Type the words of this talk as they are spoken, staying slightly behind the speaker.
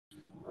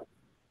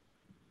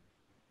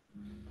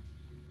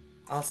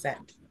All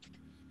set.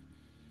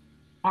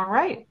 All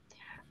right.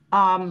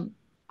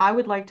 I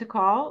would like to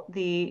call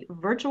the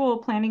virtual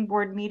planning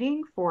board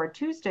meeting for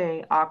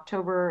Tuesday,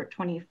 October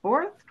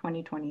 24th,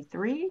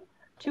 2023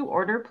 to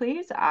order,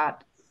 please,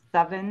 at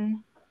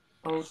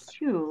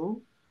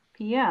 7:02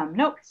 p.m.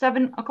 Nope,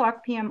 7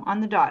 o'clock p.m. on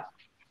the dot.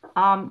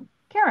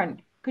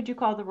 Karen, could you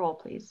call the roll,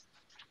 please?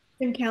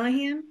 Tim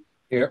Callahan,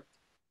 Here.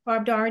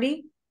 Bob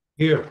Doherty,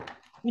 Here.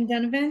 Ian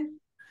Donovan,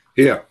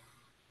 Here.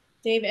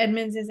 Dave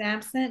Edmonds is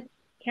absent,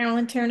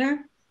 Carolyn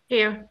Turner,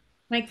 Here.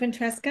 Mike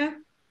Ventresca,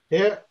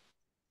 Here.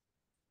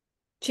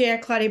 Chair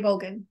Claudia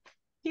Bogan.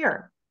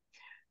 Here.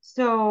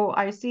 So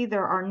I see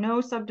there are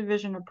no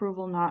subdivision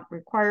approval not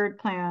required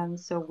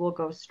plans, so we'll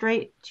go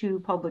straight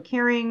to public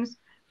hearings.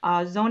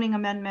 Zoning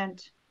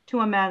amendment to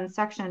amend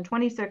section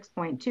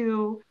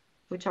 26.2,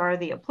 which are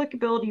the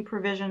applicability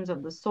provisions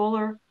of the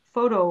solar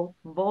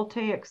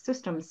photovoltaic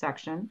system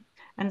section,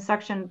 and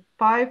section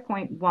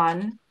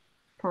 5.1,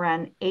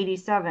 paren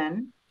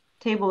 87,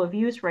 table of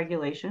use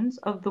regulations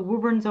of the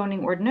Woburn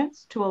zoning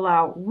ordinance to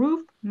allow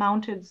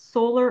roof-mounted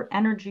solar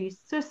energy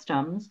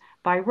systems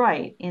by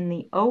right in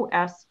the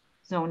OS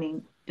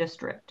zoning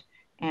district.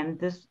 And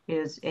this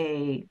is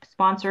a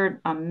sponsored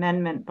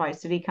amendment by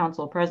City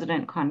Council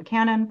President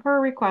Concanon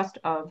per request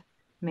of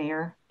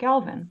Mayor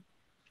Galvin.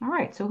 All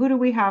right, so who do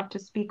we have to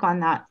speak on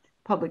that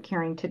public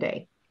hearing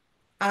today?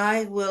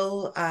 I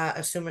will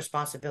assume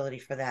responsibility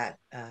for that,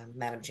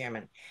 Madam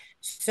Chairman.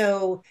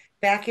 So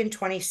back in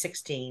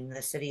 2016,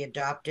 the city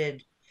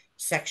adopted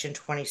Section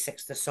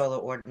 26, the solar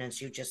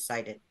ordinance you just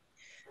cited,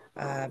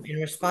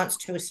 in response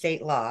to a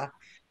state law,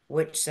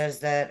 which says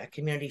that a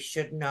community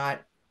should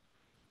not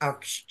or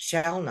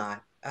shall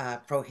not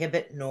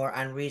prohibit nor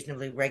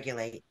unreasonably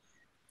regulate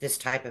this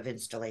type of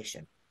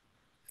installation.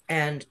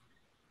 And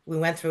we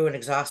went through an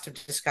exhaustive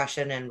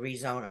discussion and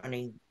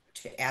rezoning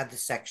to add the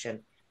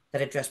section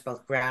that addressed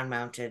both ground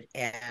mounted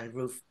and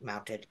roof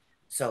mounted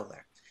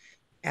solar.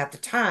 At the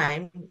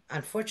time,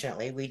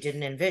 unfortunately, we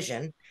didn't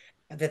envision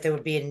that there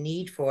would be a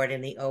need for it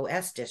in the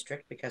OS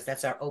district because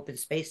that's our open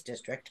space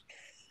district.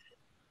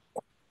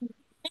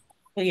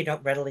 Well, you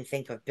don't readily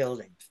think of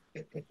buildings.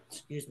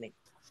 Excuse me,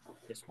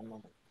 just one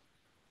moment.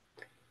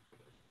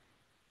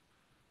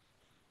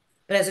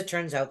 But as it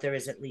turns out, there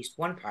is at least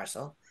one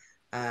parcel,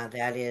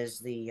 that is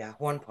the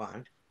Horn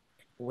Pond,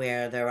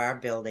 where there are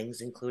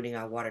buildings, including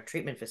our water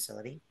treatment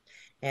facility.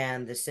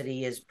 And the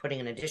city is putting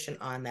an addition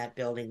on that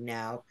building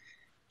now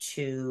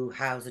to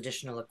house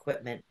additional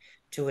equipment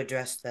to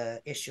address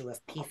the issue of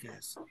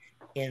PFAS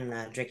in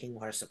the drinking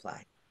water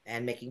supply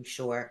and making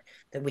sure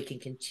that we can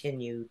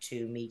continue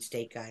to meet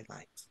state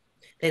guidelines.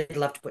 They'd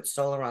love to put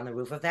solar on the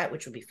roof of that,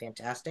 which would be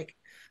fantastic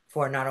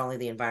for not only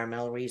the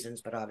environmental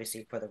reasons, but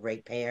obviously for the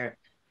ratepayer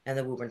and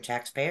the Woburn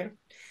taxpayer.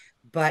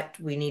 But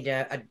we need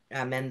to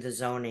amend the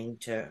zoning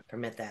to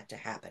permit that to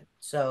happen.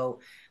 So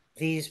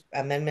these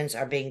amendments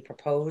are being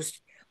proposed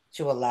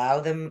to allow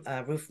them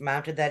roof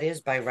mounted, that is,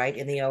 by right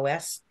in the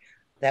OS,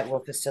 that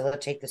will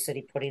facilitate the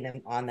city putting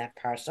them on that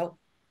parcel.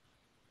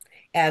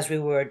 As we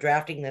were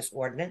drafting this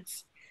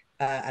ordinance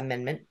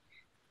amendment,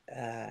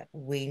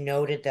 we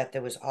noted that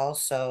there was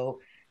also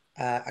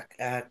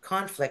a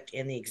conflict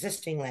in the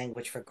existing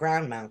language for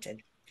ground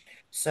mounted.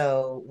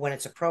 So when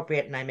it's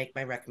appropriate and I make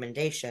my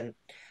recommendation,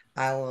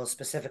 I will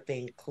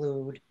specifically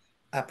include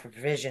a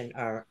provision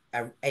or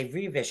a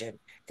revision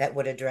that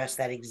would address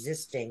that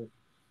existing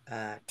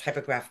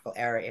typographical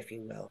error, if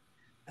you will.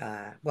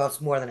 Well,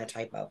 it's more than a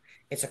typo,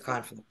 it's a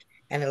conflict,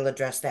 and it'll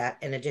address that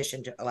in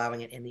addition to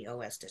allowing it in the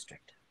OS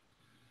district.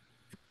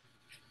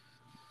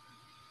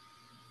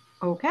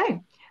 Okay.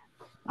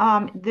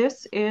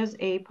 This is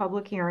a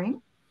public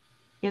hearing.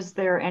 Is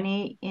there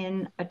any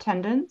in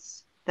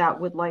attendance that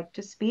would like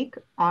to speak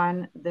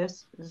on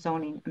this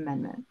zoning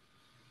amendment?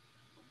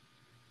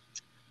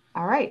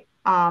 All right.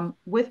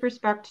 With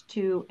respect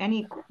to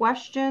any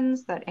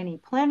questions that any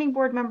planning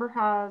board member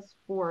has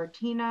for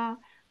Tina,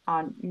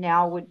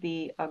 now would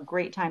be a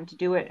great time to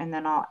do it, and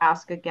then I'll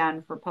ask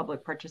again for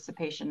public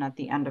participation at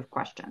the end of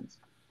questions.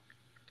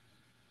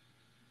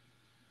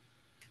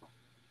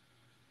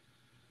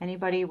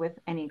 Anybody with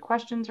any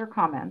questions or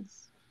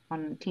comments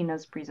on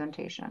Tina's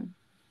presentation?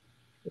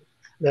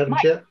 Madam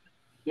Mike. Chair?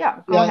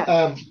 Yeah, go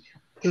ahead.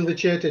 Through the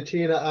chair to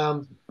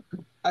Tina,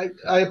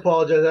 I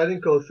apologize. I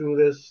didn't go through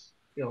this,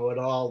 at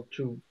all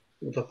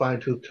with a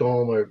fine-tooth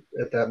comb or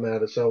at that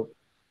matter. So,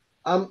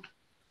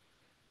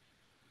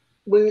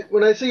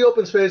 when I see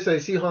open space and I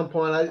see Home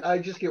Pond, I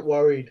just get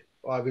worried,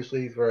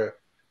 obviously,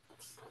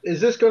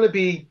 is this going to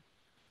be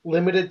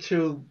limited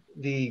to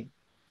the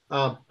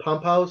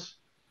pump house?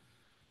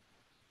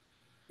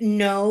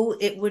 No,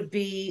 it would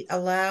be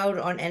allowed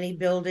on any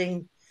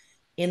building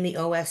in the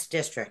OS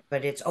district,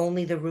 but it's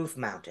only the roof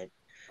mounted.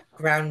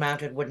 Ground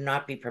mounted would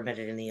not be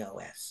permitted in the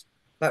OS,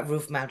 but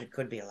roof mounted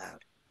could be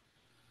allowed.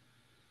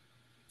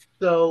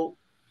 So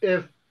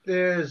if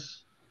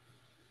there's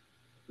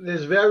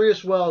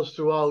various wells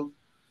throughout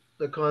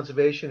the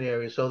conservation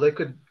area, so they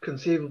could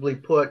conceivably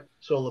put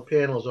solar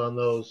panels on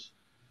those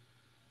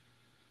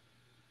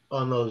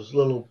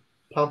little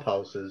pump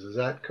houses. Is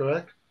that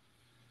correct?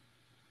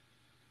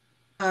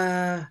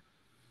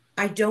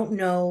 I don't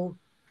know.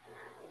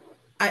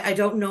 I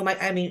don't know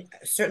I mean,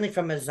 certainly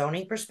from a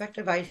zoning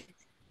perspective,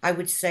 I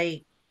would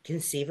say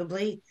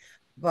conceivably,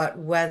 but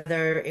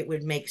whether it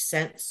would make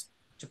sense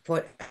to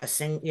put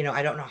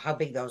I don't know how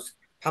big those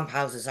pump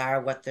houses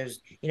are, what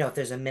there's, if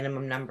there's a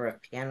minimum number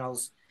of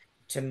panels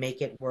to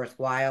make it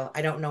worthwhile.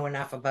 I don't know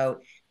enough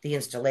about the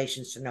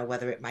installations to know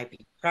whether it might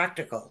be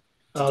practical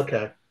to do.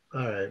 Okay,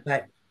 all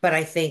right. But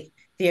I think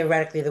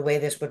theoretically the way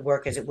this would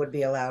work is it would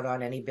be allowed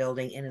on any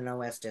building in an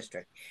OS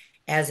district,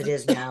 as it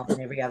is now in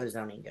every other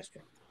zoning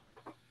district.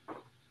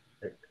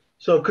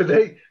 So could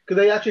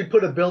they actually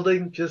put a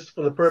building just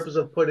for the purpose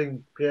of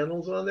putting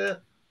panels on there?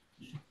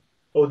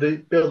 Or the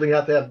building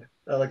have to have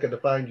like a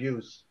defined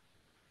use?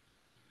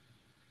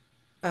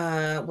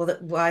 So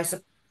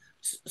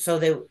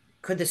they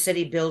could the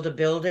city build a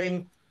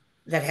building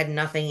that had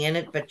nothing in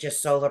it but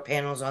just solar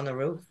panels on the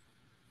roof?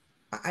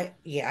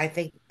 Yeah,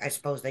 I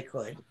suppose they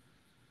could.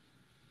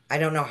 I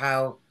don't know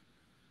how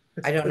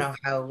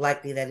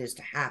likely that is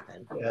to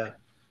happen.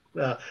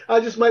 Yeah. I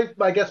guess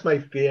my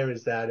fear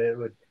is that it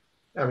would.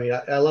 I mean,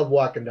 I love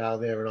walking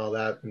down there and all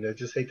that, and I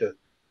just hate to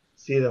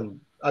see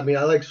them. I mean,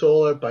 I like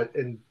solar, but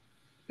in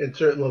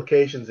certain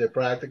locations they're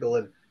practical,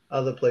 and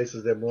other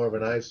places they're more of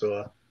an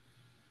eyesore.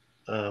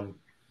 Um,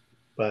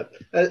 but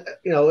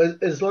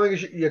as long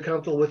as you're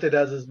comfortable with it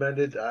as is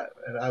amended,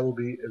 and I will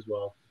be as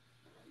well.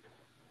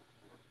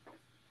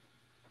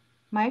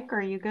 Mike,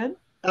 are you good?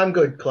 I'm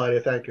good,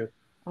 Claudia. Thank you.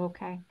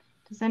 Okay.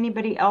 Does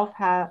anybody else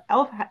have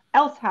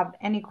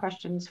any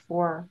questions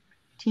for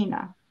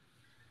Tina?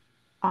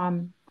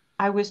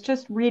 I was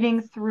just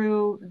reading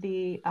through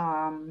the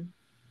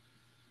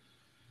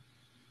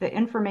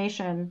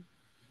information,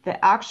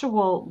 the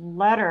actual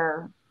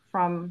letter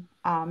from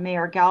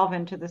Mayor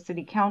Galvin to the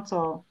City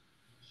Council.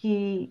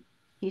 He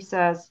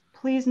says,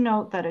 please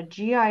note that a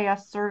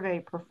GIS survey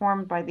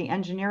performed by the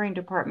engineering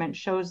department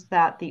shows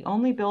that the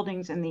only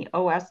buildings in the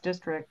OS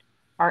district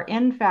are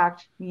in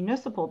fact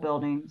municipal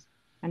buildings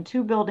and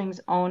 2 buildings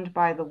owned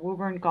by the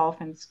Woburn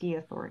Golf and Ski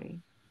Authority.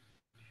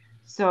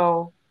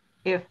 So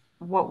if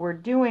what we're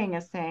doing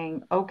is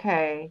saying,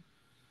 okay,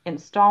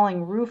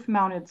 installing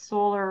roof-mounted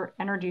solar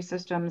energy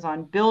systems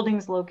on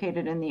buildings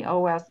located in the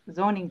OS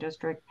zoning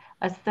district,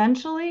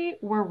 essentially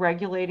we're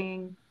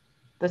regulating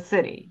the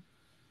city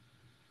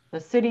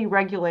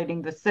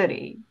regulating the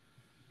city.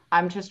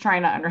 I'm just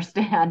trying to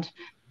understand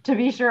to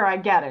be sure I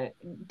get it.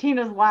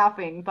 Tina's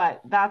laughing,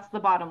 but that's the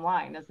bottom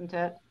line, isn't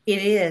it?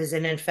 It is,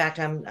 and in fact,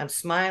 I'm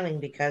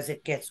smiling because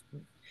that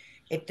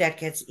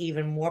gets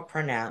even more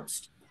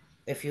pronounced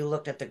if you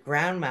looked at the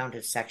ground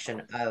mounted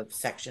section of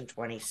section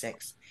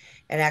 26.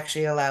 It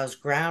actually allows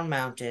ground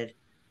mounted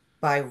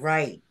by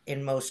right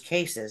in most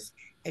cases,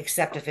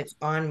 except if it's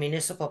on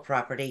municipal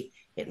property,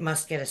 it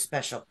must get a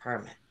special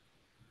permit.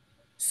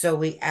 So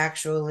we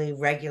actually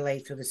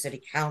regulate through the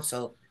city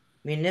council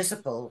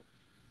municipal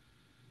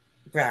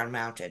ground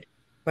mounted,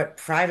 but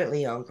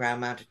privately owned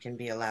ground mounted can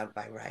be allowed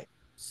by right.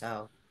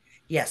 So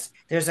yes,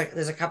 there's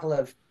a couple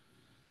of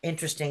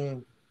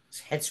interesting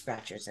head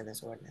scratchers in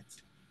this ordinance.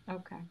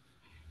 Okay.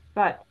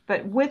 But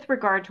with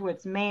regard to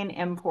its main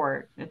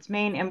import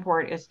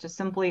is to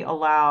simply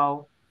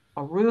allow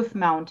a roof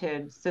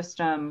mounted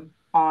system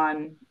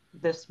on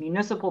this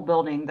municipal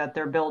building that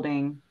they're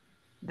building,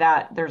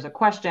 that there's a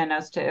question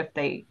as to if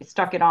they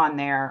stuck it on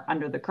there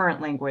under the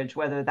current language,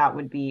 whether that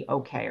would be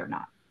okay or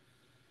not.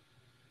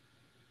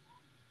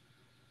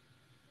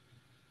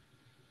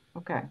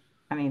 Okay.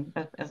 I mean,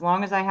 as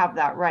long as I have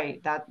that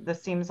right,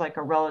 this seems like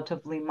a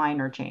relatively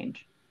minor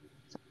change.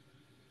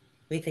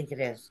 We think it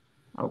is.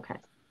 Okay.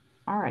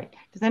 All right.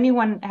 Does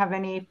anyone have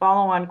any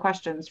follow-on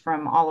questions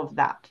from all of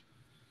that?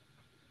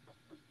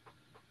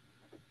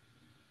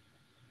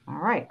 All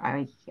right.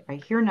 I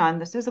hear none.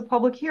 This is a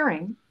public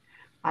hearing.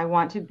 I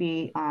want to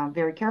be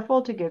very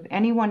careful to give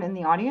anyone in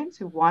the audience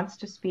who wants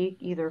to speak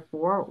either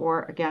for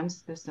or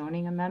against the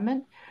zoning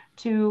amendment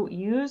to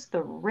use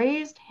the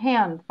raised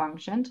hand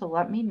function to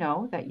let me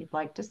know that you'd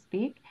like to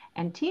speak.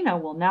 And Tina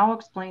will now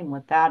explain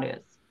what that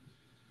is.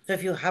 So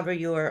if you hover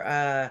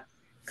your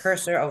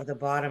cursor over the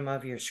bottom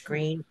of your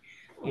screen,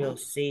 you'll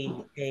see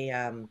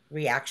a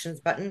reactions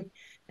button.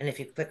 And if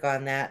you click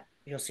on that,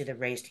 you'll see the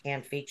raised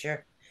hand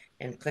feature,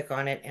 and click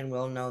on it and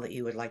we'll know that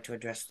you would like to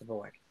address the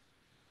board.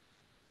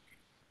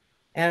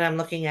 And I'm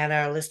looking at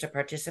our list of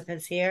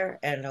participants here,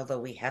 and although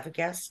we have a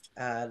guest,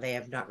 they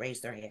have not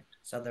raised their hand,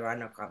 so there are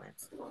no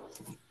comments.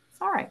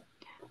 All right.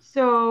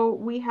 So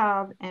we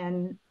have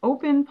an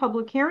open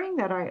public hearing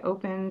that I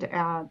opened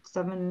at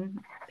 7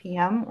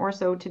 p.m. or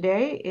so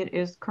today. It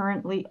is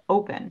currently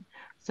open.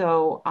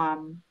 So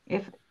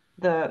if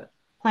the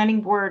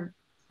planning board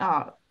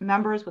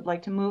members would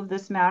like to move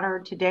this matter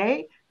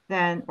today,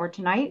 or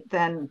tonight,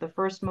 then the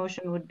first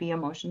motion would be a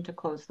motion to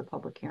close the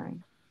public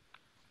hearing.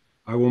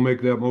 I will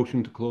make that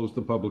motion to close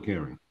the public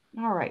hearing.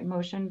 All right,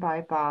 motion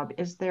by Bob.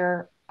 Is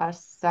there a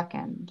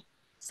second?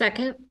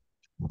 Second.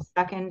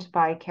 Second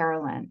by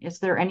Carolyn. Is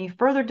there any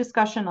further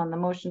discussion on the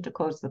motion to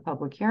close the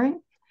public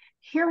hearing?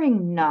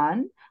 Hearing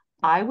none,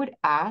 I would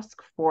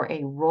ask for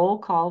a roll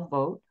call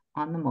vote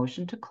on the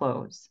motion to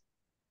close.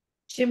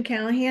 Jim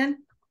Callahan,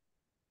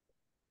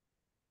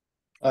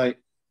 Aye.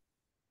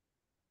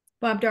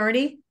 Bob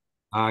Doherty,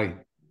 Aye.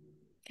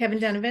 Kevin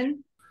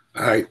Donovan,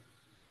 Aye.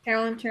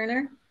 Carolyn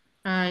Turner,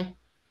 Aye.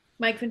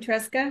 Mike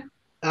Ventresca,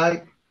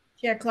 Aye.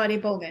 Chair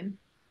Claudia Bogan.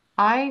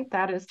 Aye,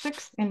 that is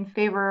 6 in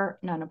favor,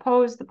 none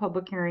opposed. The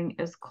public hearing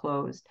is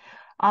closed.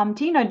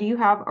 Tina, do you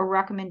have a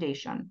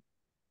recommendation?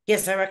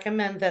 Yes, I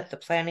recommend that the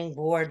planning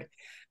board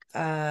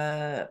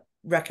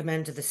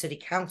recommend to the city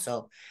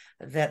council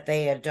that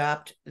they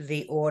adopt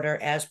the order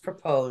as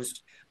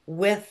proposed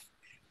with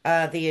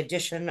the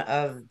addition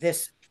of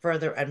this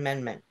further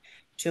amendment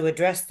to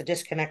address the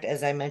disconnect,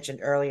 as I mentioned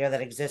earlier,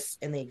 that exists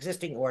in the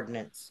existing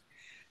ordinance.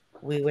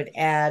 We would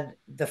add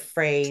the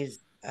phrase,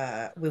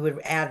 we would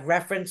add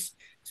reference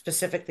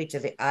specifically to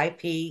the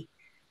IP,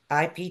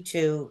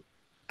 IP2,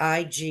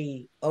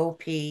 IG,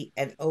 OP,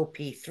 and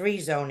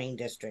OP3 zoning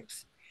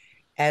districts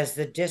as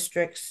the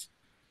districts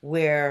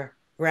where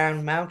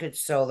ground-mounted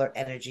solar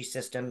energy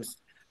systems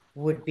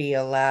would be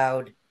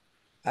allowed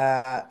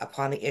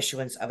upon the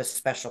issuance of a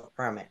special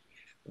permit.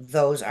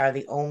 Those are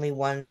the only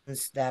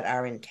ones that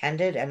are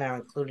intended and are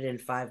included in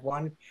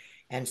 5.1.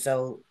 And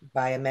so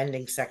by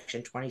amending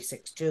section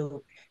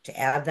 26.2 to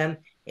add them,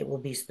 it will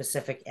be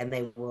specific and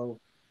they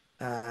will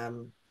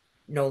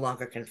no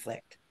longer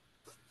conflict.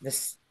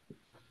 That's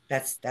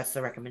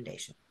the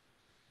recommendation.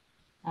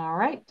 All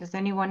right. Does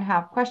anyone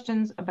have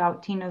questions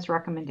about Tina's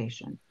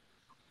recommendation?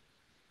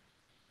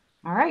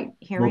 All right.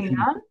 Hearing Motion.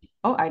 none.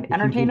 Oh, I'd Motion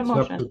entertain to a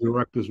accept motion. the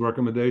director's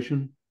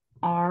recommendation.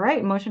 All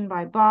right. Motion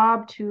by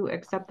Bob to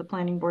accept the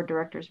planning board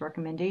director's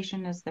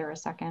recommendation. Is there a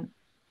second?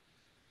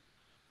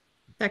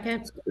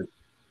 Second.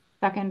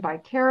 Second by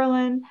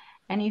Carolyn.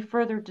 Any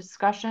further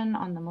discussion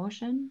on the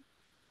motion?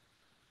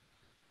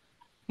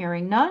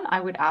 Hearing none,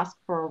 I would ask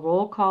for a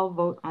roll call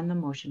vote on the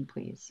motion,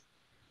 please.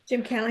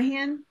 Jim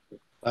Callahan,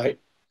 Aye.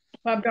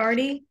 Bob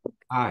Doherty,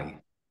 Aye.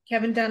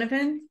 Kevin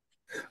Donovan,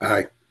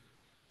 Aye.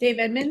 Dave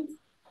Edmonds.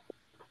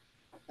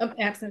 Oh,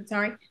 absent,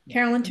 sorry.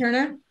 Carolyn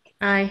Turner,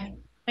 Aye.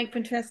 Mike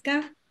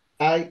Ventresca,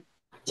 Aye.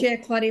 Chair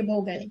Claudia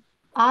Bogan.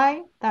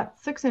 Aye,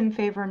 that's 6 in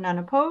favor, none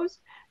opposed.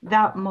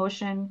 That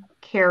motion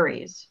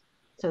carries.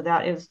 So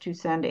that is to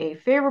send a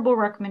favorable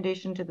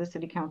recommendation to the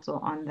city council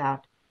on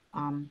that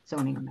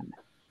zoning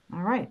amendment.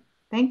 All right,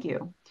 thank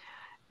you.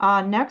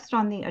 Next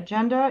on the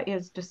agenda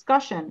is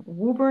discussion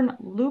Woburn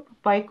Loop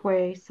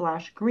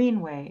Bikeway /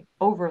 Greenway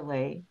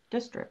Overlay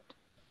District.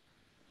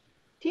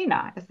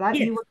 Tina, is that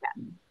you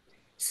again?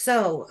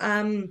 So,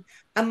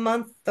 a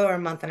month or a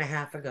month and a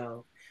half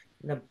ago,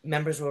 the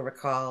members will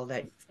recall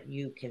that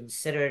you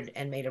considered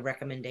and made a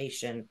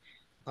recommendation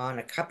on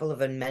a couple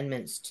of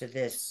amendments to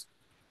this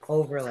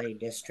overlay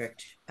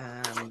district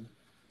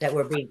that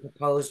were being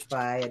proposed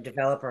by a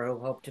developer who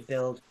hoped to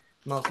build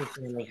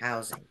multifamily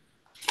housing.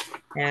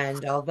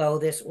 And although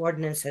this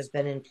ordinance has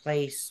been in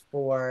place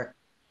for,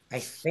 I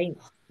think,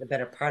 the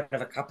better part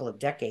of a couple of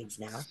decades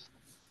now,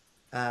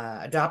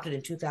 adopted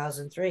in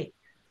 2003.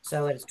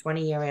 So its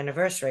 20-year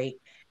anniversary,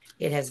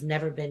 it has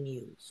never been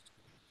used.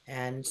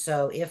 And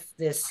so if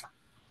this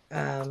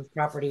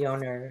property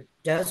owner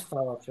does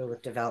follow through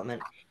with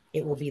development,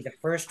 it will be the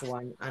first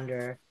one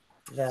under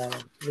the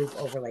Loop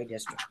Overlay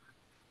District.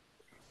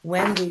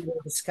 When we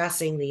were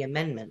discussing the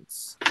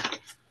amendments,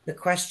 the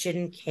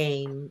question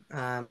came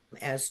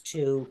as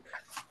to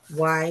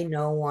why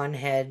no one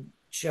had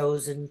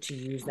chosen to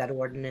use that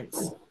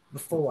ordinance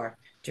before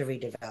to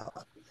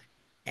redevelop.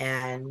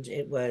 And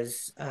it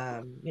was,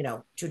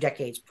 2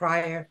 decades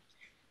prior.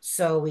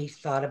 So we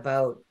thought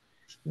about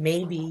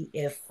maybe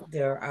if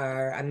there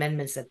are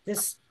amendments that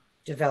this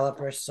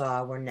developer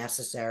saw were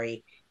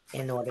necessary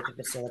in order to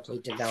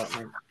facilitate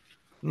development,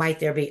 might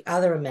there be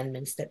other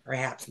amendments that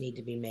perhaps need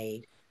to be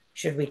made?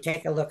 Should we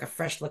take a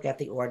fresh look at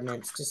the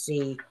ordinance to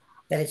see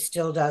that it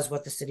still does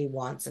what the city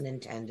wants and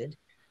intended?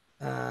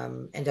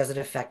 And does it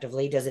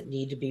effectively? Does it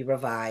need to be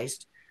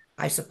revised?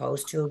 I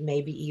suppose to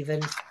maybe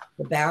even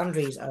the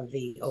boundaries of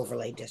the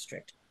overlay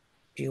district.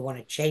 Do you want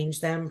to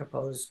change them,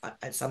 propose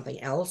something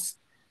else?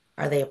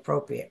 Are they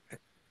appropriate? A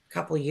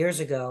couple of years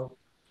ago,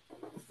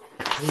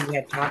 we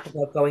had talked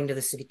about going to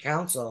the city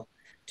council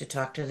to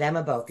talk to them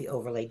about the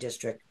overlay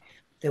district.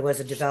 There was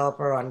a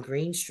developer on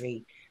Green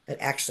Street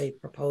that actually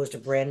proposed a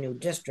brand new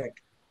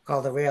district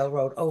called the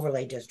Railroad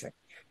Overlay District.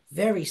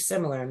 Very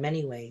similar in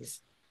many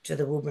ways to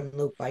the Woburn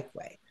Loop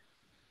Bikeway.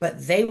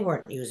 But they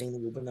weren't using the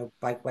Woburn Loop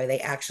Bikeway. They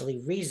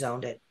actually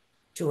rezoned it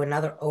to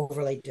another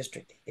overlay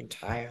district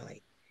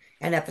entirely.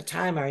 And at the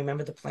time, I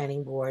remember the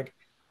planning board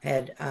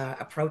had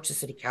approached the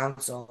city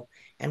council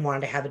and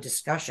wanted to have a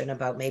discussion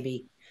about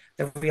maybe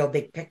the real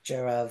big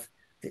picture of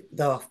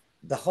the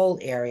whole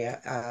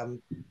area,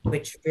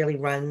 which really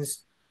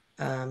runs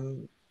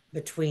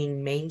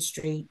between Main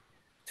Street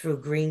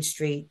through Green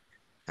Street.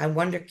 I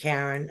wonder,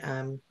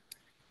 Karen,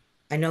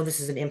 I know this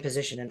is an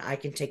imposition and I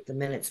can take the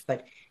minutes,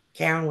 but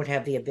Karen would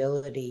have the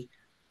ability,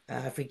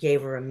 if we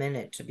gave her a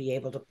minute, to be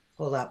able to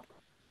pull up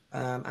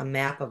a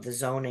map of the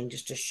zoning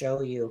just to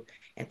show you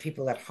and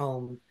people at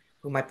home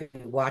who might be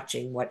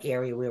watching what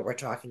area we're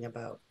talking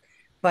about.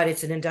 but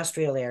it's an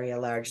industrial area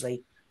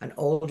largely, an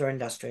older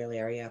industrial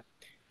area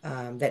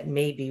that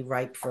may be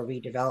ripe for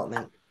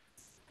redevelopment,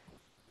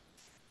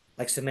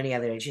 like so many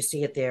other areas. You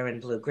see it there in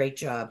blue. Great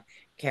job,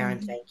 Karen.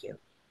 Mhm. Thank you.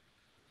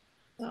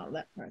 Oh,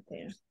 that part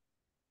there.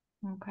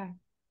 Okay.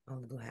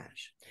 On the blue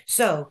hash.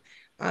 So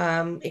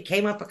it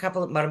came up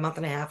about a month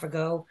and a half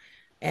ago,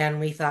 and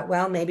we thought,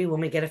 well, maybe when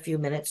we get a few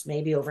minutes,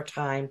 maybe over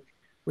time,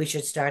 we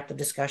should start the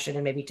discussion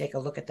and maybe take a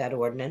look at that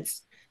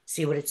ordinance,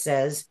 see what it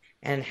says,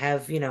 and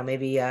have,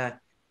 maybe a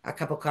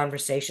couple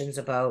conversations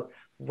about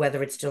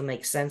whether it still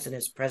makes sense in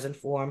its present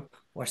form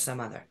or some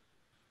other.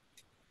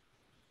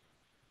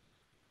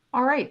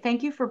 All right,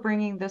 thank you for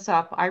bringing this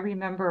up. I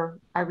remember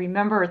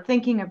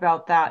thinking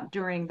about that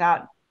during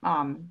that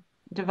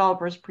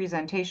developer's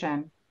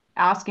presentation,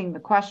 asking the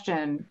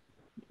question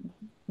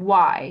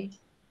why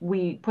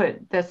we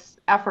put this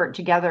effort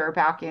together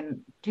back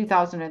in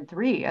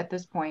 2003 at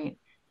this point,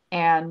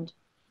 and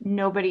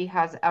nobody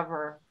has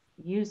ever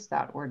used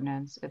that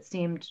ordinance. It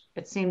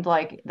seemed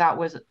like that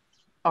was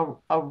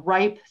a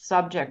ripe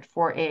subject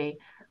for a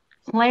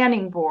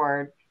planning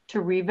board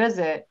to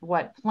revisit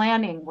what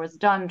planning was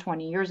done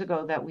 20 years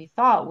ago that we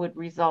thought would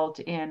result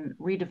in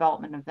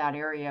redevelopment of that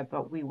area,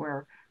 but we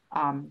were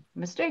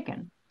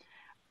mistaken.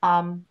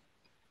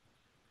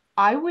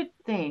 I would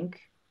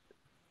think,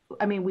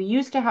 I mean, we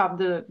used to have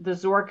the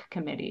ZORC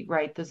committee,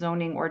 right? The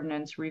Zoning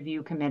Ordinance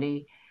Review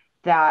Committee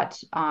that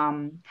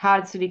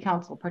had city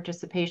council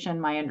participation.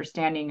 My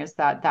understanding is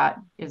that that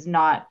is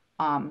not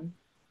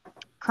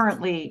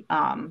currently,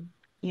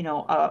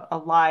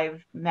 a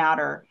live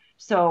matter.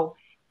 So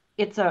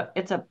it's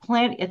a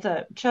plan, it's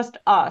a just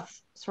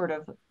us sort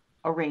of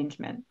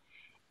arrangement.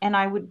 And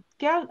I would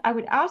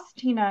ask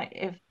Tina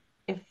if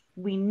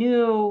we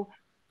knew,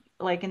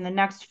 like, in the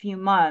next few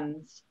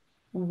months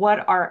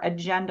what our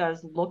agendas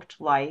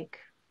looked like,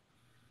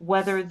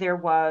 whether there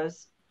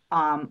was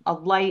a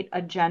light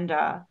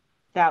agenda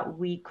that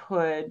we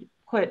could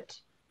put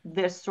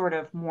this sort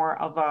of more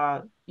of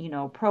a,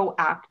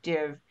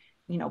 proactive,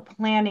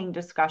 planning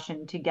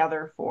discussion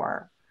together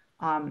for.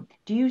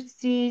 Do you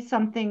see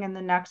something in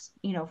the next,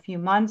 few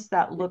months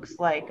that looks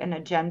like an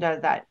agenda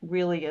that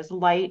really is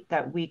light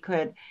that we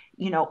could,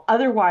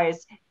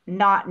 otherwise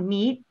not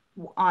meet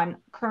on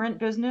current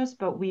business,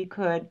 but we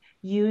could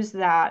use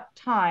that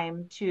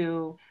time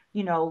to,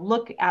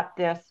 look at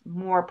this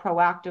more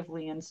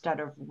proactively instead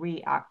of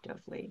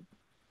reactively?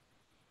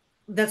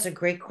 That's a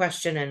great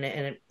question, and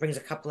it brings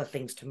a couple of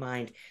things to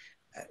mind.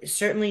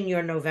 Certainly,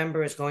 your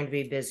November is going to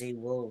be busy.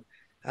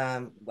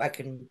 I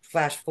can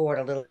flash forward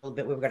a little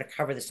bit. We were going to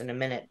cover this in a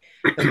minute,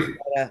 but we've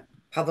got a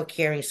public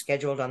hearing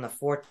scheduled on the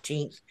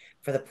 14th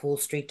for the Pool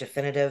Street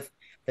definitive.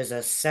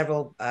 There's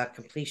several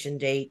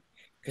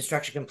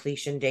construction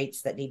completion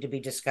dates that need to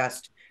be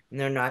discussed, and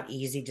they're not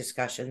easy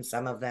discussions,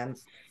 some of them.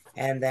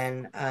 And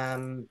then,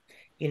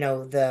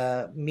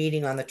 the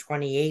meeting on the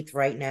 28th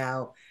right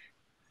now,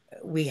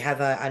 we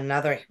have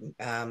another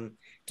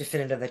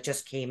definitive that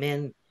just came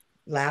in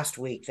last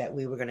week that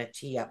we were going to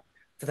tee up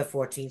for the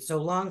 14th. So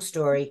long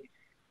story,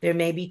 there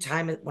may be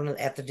time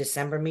at the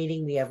December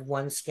meeting. We have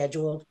one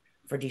scheduled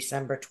for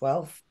December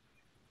 12th,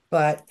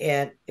 but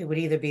it would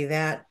either be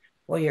that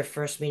or your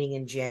first meeting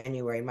in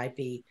January might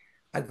be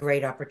a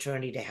great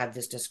opportunity to have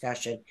this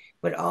discussion. It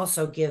would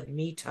also give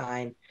me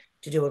time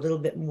to do a little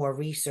bit more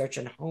research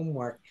and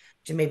homework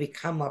to maybe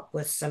come up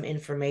with some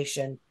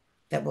information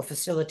that will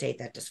facilitate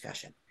that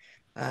discussion.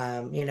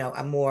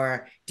 A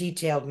more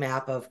detailed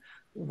map of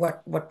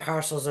what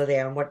parcels are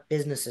there and what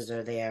businesses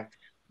are there.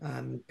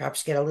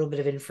 Perhaps get a little bit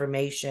of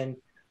information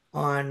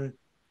on,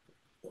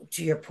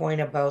 to your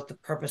point about the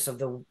purpose of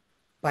the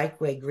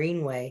bikeway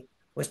greenway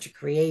was to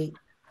create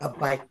a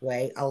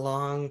bikeway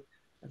along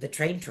the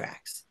train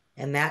tracks,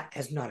 and that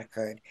has not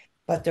occurred.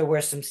 But there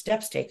were some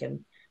steps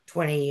taken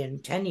 20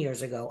 and 10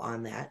 years ago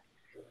on that,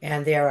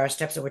 and there are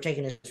steps that were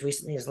taken as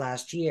recently as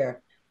last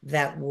year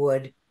that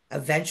would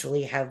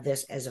eventually have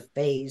this as a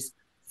phase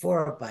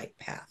for a bike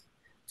path.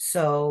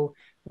 So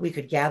we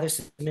could gather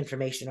some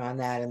information on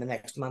that in the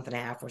next month and a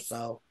half or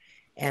so,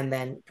 and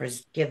then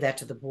give that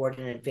to the board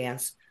in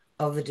advance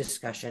of the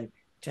discussion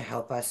to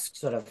help us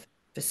sort of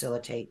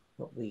facilitate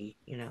what we,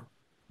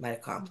 might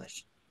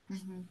accomplish.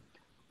 Mm-hmm.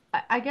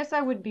 I guess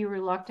I would be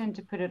reluctant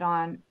to put it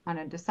on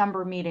a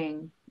December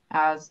meeting,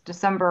 as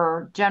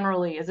December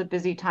generally is a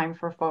busy time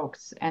for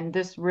folks, and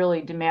this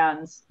really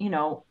demands,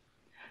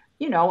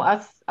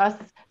 us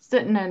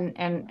sitting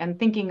and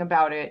thinking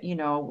about it,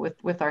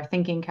 with our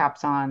thinking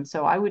caps on.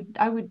 So I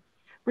would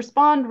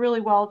respond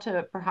really well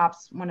to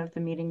perhaps one of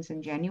the meetings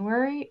in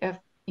January if,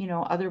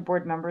 other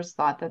board members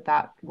thought that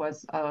that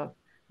was a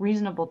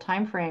reasonable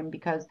time frame,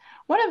 because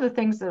one of the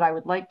things that I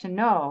would like to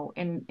know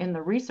in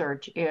the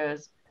research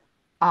is,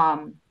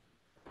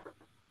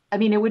 I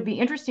mean, it would be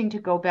interesting to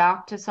go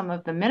back to some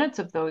of the minutes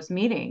of those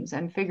meetings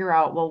and figure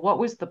out, well, what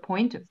was the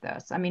point of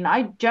this? I mean,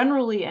 I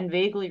generally and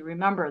vaguely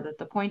remember that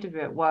the point of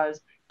it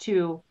was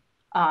to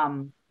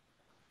help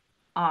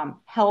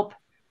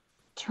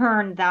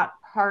turn that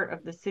part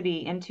of the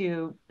city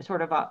into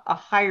sort of a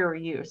higher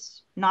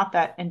use. Not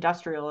that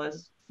industrial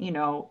is,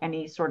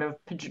 any sort of,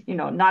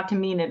 not to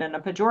mean it in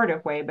a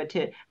pejorative way, but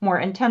to more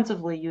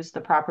intensively use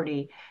the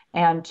property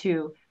and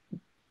to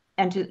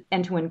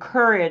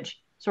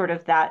encourage sort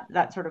of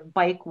that sort of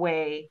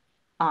bikeway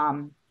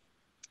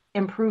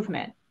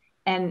improvement.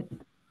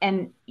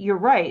 And you're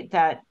right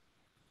that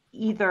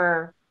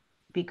either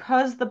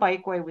because the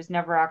bikeway was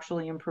never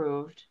actually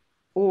improved,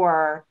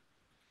 or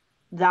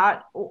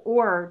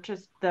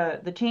just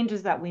the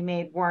changes that we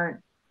made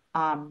weren't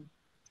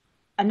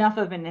enough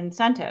of an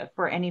incentive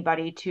for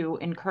anybody to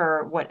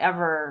incur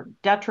whatever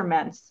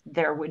detriments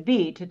there would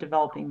be to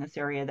developing this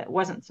area that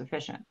wasn't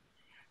sufficient.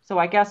 So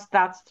I guess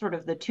that's sort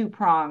of the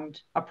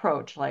two-pronged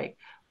approach. Like,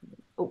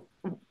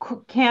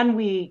 can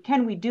we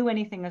do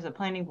anything as a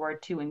planning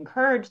board to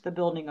encourage the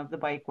building of the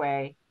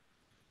bikeway?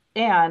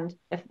 And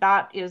if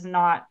that is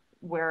not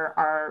where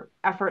our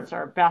efforts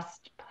are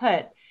best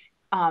put,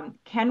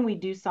 can we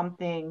do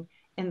something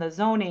in the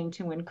zoning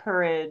to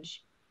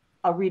encourage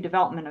a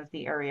redevelopment of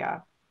the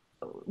area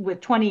with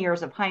 20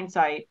 years of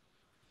hindsight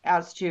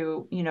as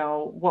to,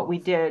 what we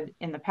did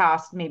in the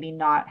past, maybe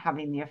not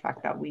having the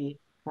effect that we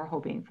were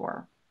hoping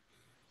for.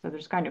 So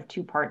there's kind of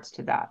two parts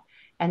to that.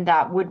 And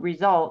that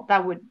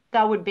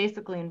would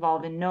basically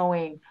involve in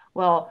knowing,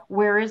 well,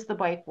 where is the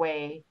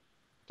bikeway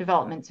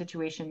development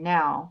situation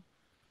now?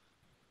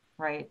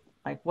 Right?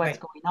 Like what's Right.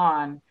 going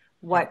on?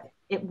 What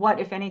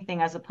if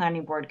anything, as a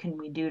planning board, can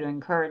we do to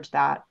encourage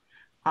that?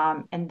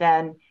 And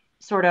then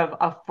sort of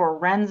a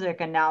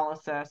forensic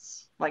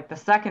analysis, like the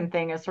second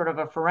thing is sort of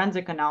a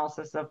forensic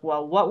analysis of,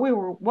 well, what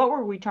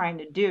were we trying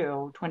to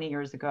do 20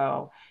 years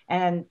ago?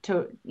 And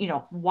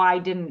why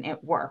didn't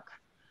it work?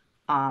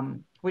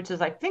 Which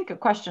is, I think, a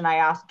question I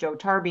asked Joe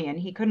Tarby, and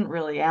he couldn't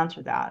really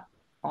answer that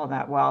all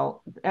that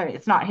well. I mean,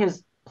 it's not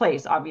his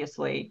place,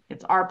 obviously.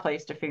 It's our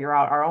place to figure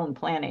out our own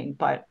planning,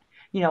 but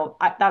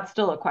that's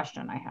still a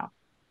question I have.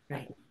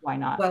 Right. Why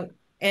not? Well,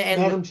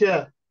 and Madam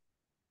Chair,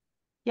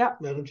 Yeah,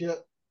 Madam Chair,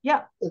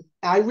 yeah,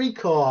 I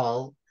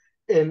recall,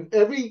 and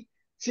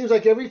seems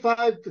like every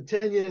 5 to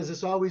 10 years,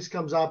 this always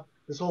comes up,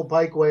 this whole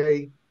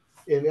bikeway,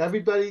 and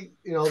everybody,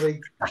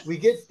 we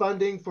get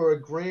funding for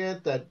a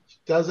grant that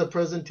does a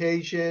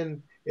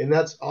presentation, and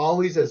that's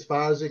always as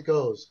far as it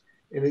goes.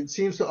 And it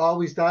seems to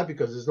always die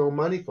because there's no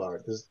money for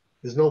it.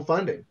 There's no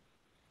funding.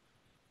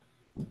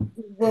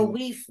 well,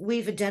 And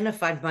we've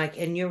identified, Mike,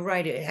 and you're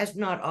right. It has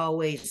not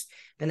always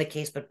been the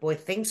case, but boy,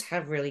 things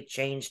have really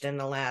changed in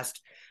the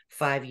last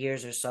 5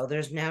 years or so.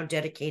 There's now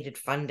dedicated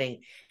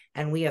funding,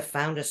 and we have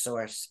found a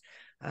source.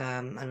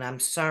 And I'm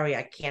sorry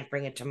I can't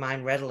bring it to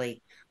mind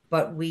readily,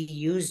 but we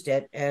used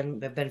it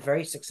and have been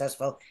very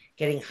successful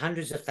getting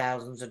hundreds of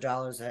thousands of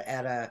dollars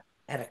at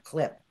a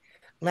clip.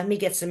 Let me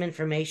get some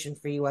information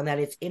for you on that.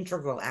 It's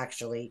integral,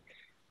 actually,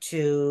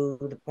 to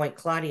the point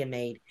Claudia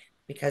made,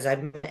 because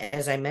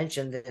as I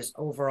mentioned, this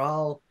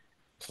overall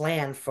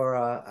plan for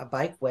a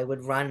bikeway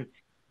would run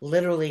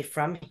literally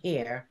from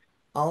here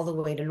all the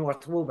way to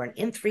North Woburn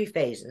in 3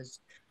 phases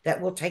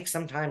that will take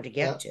some time to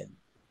yeah, get to.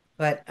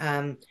 But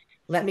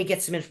let me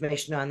get some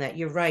information on that.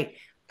 You're right.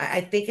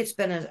 I think it's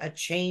been a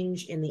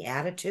change in the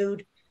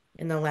attitude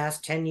in the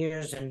last 10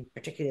 years, and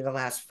particularly the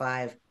last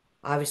 5.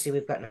 Obviously,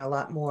 we've gotten a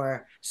lot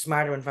more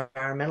smarter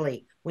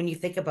environmentally. When you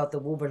think about the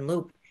Woburn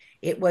Loop,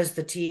 it was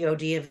the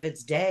TOD of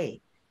its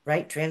day,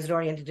 right?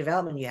 Transit-oriented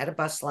development. You had a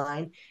bus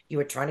line. You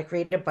were trying to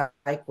create a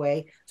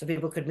bikeway so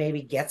people could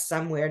maybe get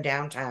somewhere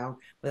downtown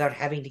without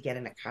having to get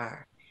in a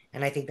car.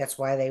 And I think that's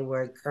why they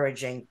were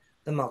encouraging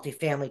the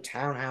multifamily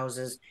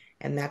townhouses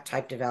and that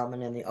type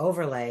development in the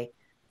overlay,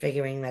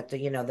 figuring that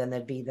then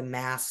there'd be the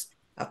mass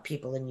of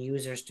people and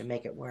users to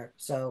make it work.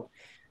 So,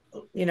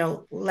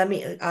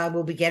 I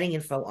will be getting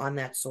info on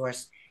that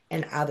source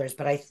and others,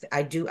 but I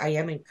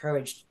am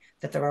encouraged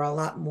that there are a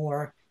lot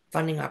more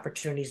funding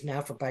opportunities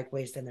now for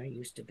bikeways than there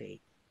used to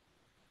be.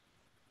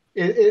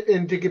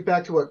 and to get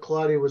back to what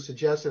Claudia was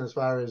suggesting, as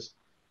far as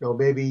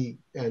maybe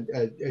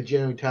a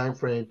January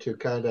timeframe to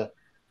kind of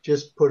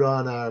just put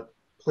on our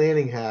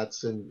planning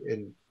hats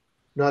and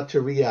not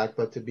to react,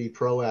 but to be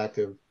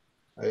proactive.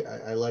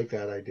 I like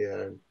that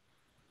idea, and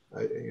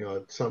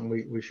it's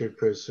something we should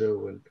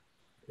pursue,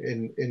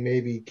 and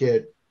maybe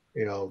get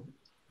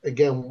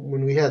again,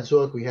 when we had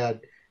Zork, we had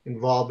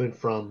involvement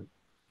from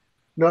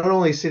not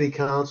only city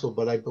council,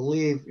 but I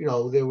believe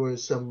there were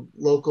some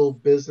local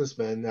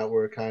businessmen that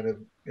were kind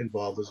of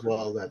involved as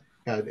well, that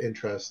had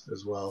interest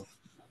as well.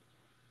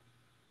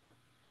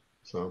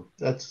 So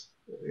that's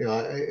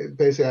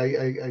basically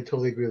I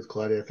totally agree with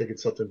Claudia. I think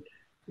it's something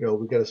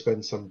we got to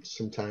spend some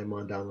time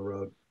on down the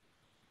road.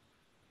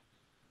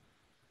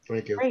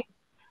 Thank you. great.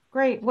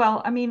 Great.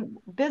 Well, I mean,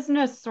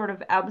 business sort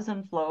of ebbs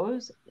and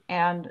flows.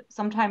 And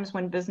sometimes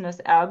when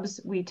business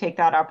ebbs, we take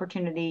that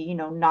opportunity,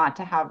 not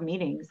to have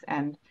meetings.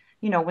 And,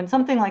 when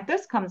something like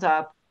this comes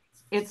up,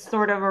 it's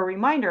sort of a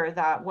reminder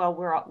that, well,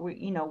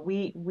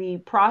 we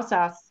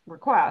process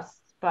requests,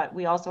 but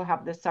we also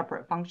have this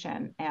separate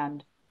function.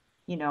 And,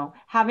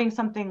 having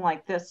something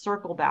like this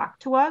circle back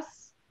to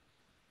us,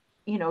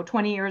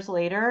 20 years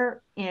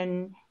later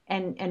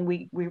and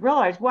we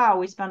realized, wow,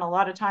 we spent a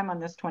lot of time on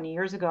this 20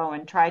 years ago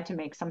and tried to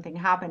make something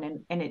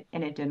happen, and it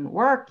didn't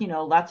work.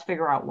 Let's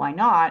figure out why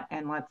not,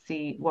 and let's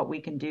see what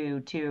we can do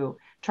to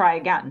try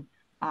again,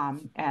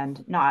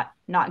 and not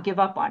give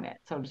up on it,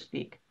 so to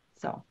speak.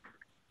 So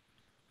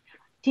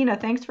Tina,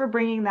 thanks for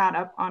bringing that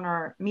up on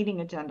our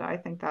meeting agenda. I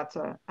think that's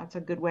a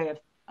good way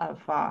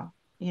of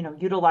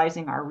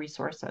utilizing our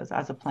resources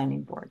as a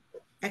planning board.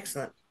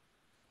 Excellent.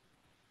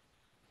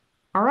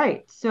 All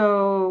right.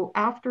 So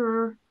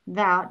after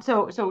that,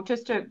 so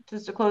just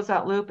to close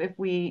that loop, if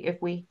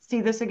we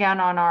see this again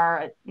on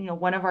our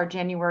one of our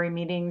January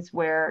meetings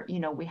where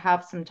we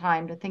have some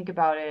time to think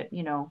about it,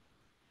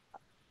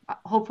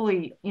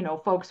 hopefully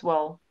folks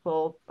will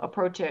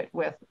approach it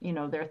with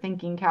their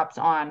thinking caps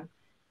on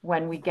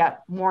when we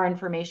get more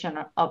information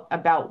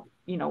about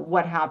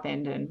what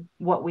happened and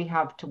what we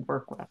have to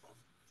work with.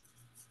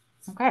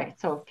 Okay,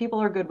 so if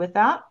people are good with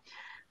that,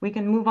 we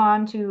can move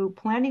on to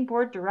planning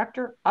board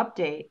director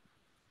update.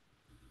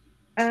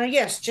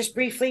 Yes, just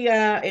briefly,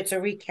 it's a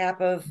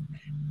recap of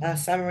a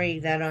summary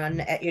that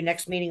at your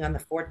next meeting on the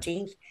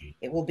 14th,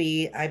 it will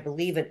be, I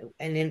believe, an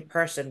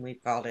in-person,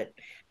 we've called it,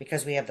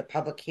 because we have the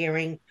public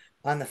hearing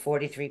on the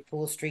 43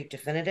 Pool Street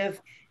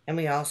definitive, and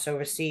we also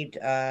received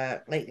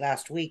late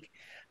last week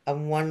a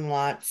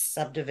one-lot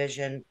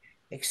subdivision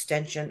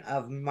extension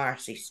of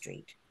Marcy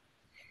Street.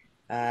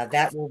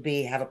 That will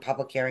have a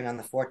public hearing on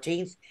the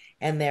 14th,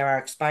 and there are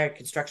expired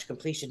construction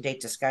completion date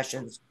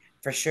discussions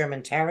for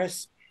Sherman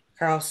Terrace,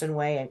 Carlson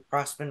Way, and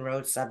Crossman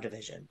Road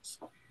subdivisions.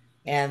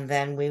 And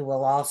then we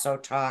will also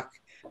talk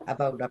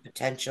about a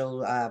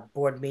potential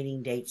board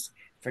meeting dates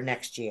for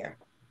next year.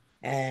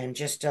 And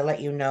just to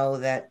let you know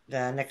that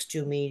the next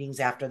two meetings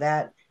after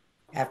that,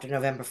 after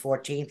November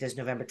 14th, is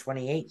November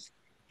 28th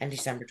and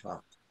December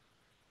 12th.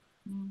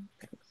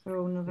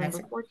 So November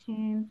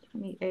 14th,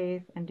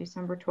 28th, and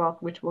December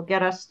 12th, which will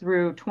get us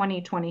through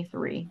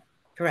 2023.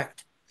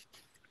 Correct.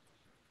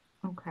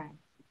 Okay,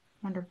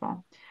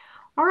 wonderful.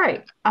 All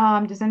right.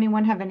 Does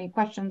anyone have any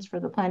questions for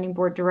the planning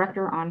board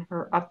director on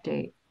her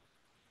update?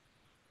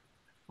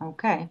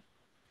 Okay.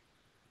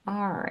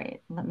 All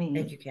right.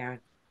 Thank you, Karen.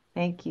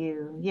 Thank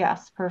you.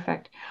 Yes,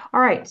 perfect. All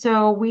right.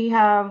 So we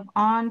have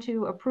on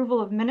to approval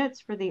of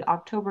minutes for the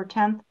October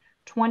 10th,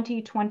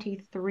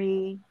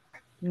 2023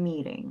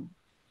 meeting.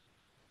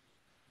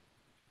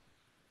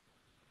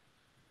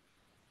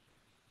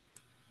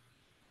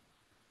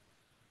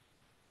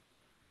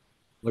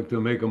 I'd like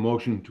to make a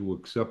motion to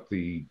accept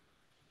the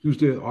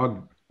Tuesday,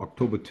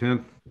 October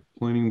 10th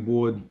planning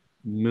board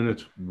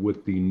minutes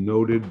with the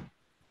noted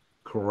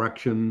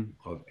correction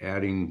of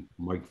adding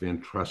Mike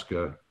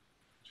Ventresca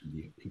to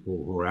the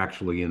people who are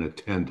actually in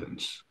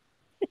attendance.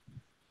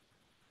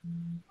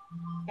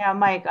 Yeah,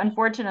 Mike,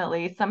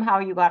 unfortunately, somehow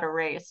you got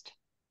erased.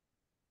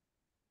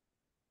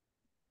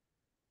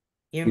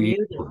 You're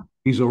muted.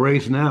 He's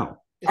erased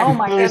now. Oh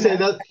my I say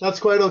goodness. that's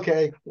quite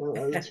okay.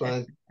 That's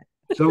fine.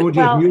 Someone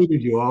just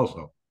muted you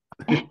also.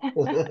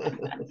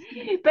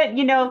 But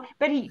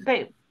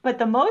but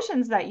the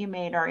motions that you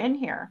made are in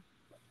here.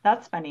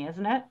 That's funny,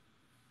 isn't it?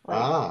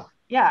 Like,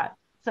 yeah.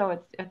 So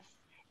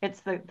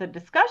it's the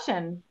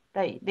discussion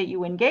that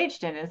you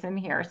engaged in is in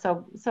here.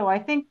 So I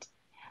think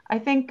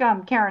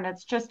Karen,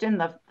 it's just in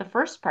the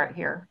first part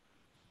here.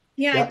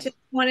 Yeah, Yep. I just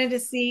wanted to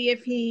see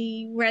if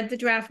he read the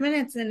draft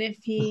minutes and if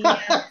he,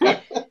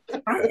 I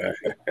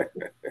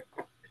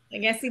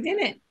guess he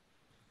didn't.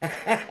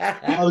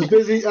 I was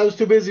busy. I was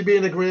too busy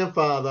being a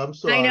grandfather. I'm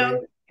sorry. I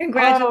know.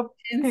 Congratulations.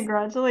 Oh,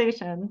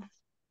 congratulations.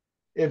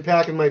 And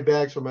packing my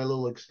bags for my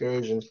little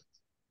excursions.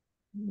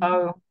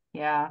 Oh,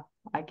 yeah.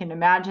 I can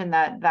imagine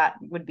that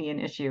would be an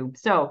issue.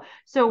 So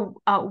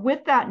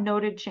with that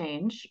noted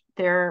change,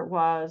 there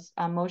was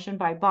a motion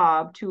by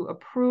Bob to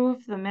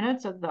approve the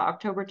minutes of the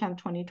October 10th,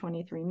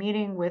 2023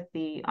 meeting with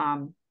the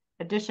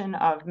addition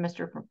of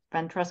Mr.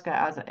 Ventresca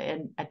as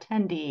an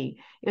attendee.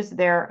 Is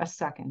there a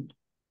second?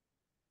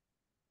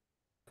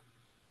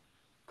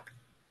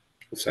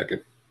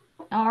 Second.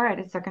 All right,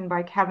 a second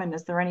by Kevin.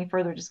 Is there any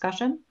further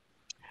discussion?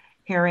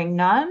 Hearing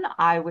none,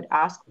 I would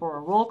ask for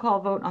a roll call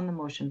vote on the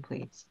motion,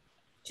 please.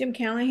 Jim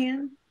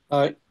Callahan,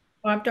 Aye.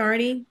 Bob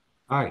Doherty,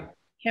 Aye.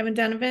 Kevin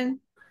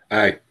Donovan,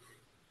 Aye.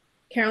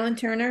 Carolyn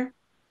Turner,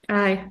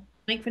 Aye.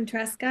 Mike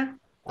Ventresca,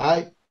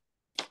 Aye.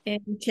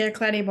 and Chair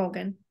Claudia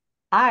Bogan.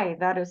 Aye,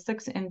 that is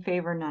 6 in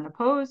favor, none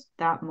opposed.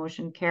 That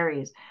motion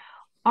carries.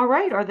 All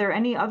right, are there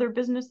any other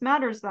business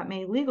matters that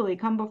may legally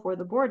come before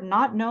the board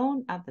not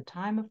known at the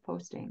time of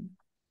posting?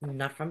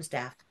 Not from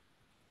staff.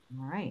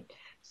 All right,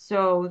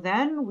 so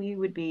then we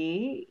would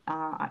be,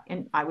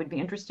 and I would be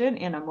interested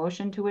in a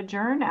motion to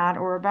adjourn at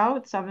or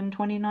about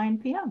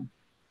 7:29 p.m.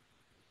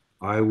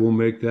 I will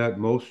make that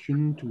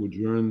motion to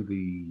adjourn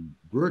the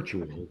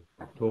virtual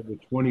October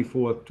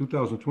 24th,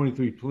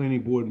 2023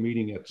 planning board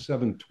meeting at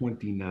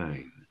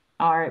 7:29.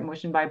 All right,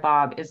 motion by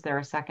Bob. Is there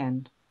a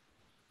second?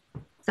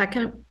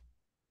 Second.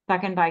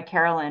 Second by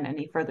Carolyn.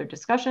 Any further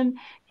discussion?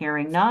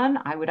 Hearing none,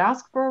 I would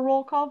ask for a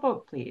roll call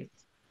vote, please.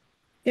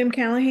 Jim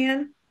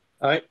Callahan,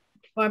 Aye.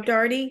 Bob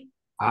Doherty,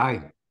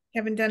 Aye.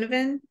 Kevin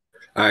Donovan,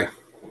 Aye.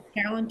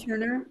 Carolyn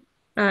Turner,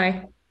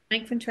 Aye.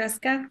 Mike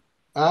Ventresca,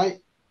 Aye.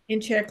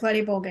 and Chair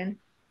Claudia Bogan.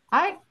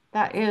 Aye,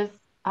 that is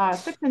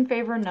 6 in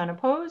favor, none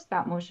opposed.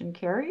 That motion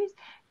carries.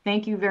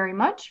 Thank you very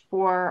much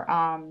for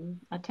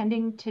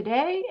attending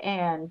today.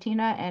 And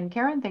Tina and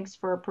Karen, thanks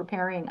for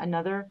preparing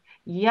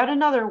yet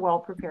another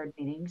well-prepared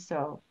meeting.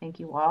 So thank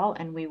you all.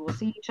 And we will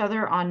see each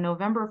other on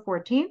November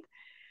 14th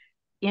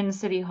in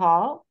City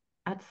Hall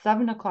at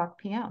 7 o'clock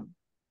p.m.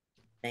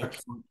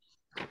 Thanks.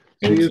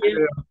 See you you.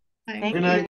 there. Aye. Thank Good you. night.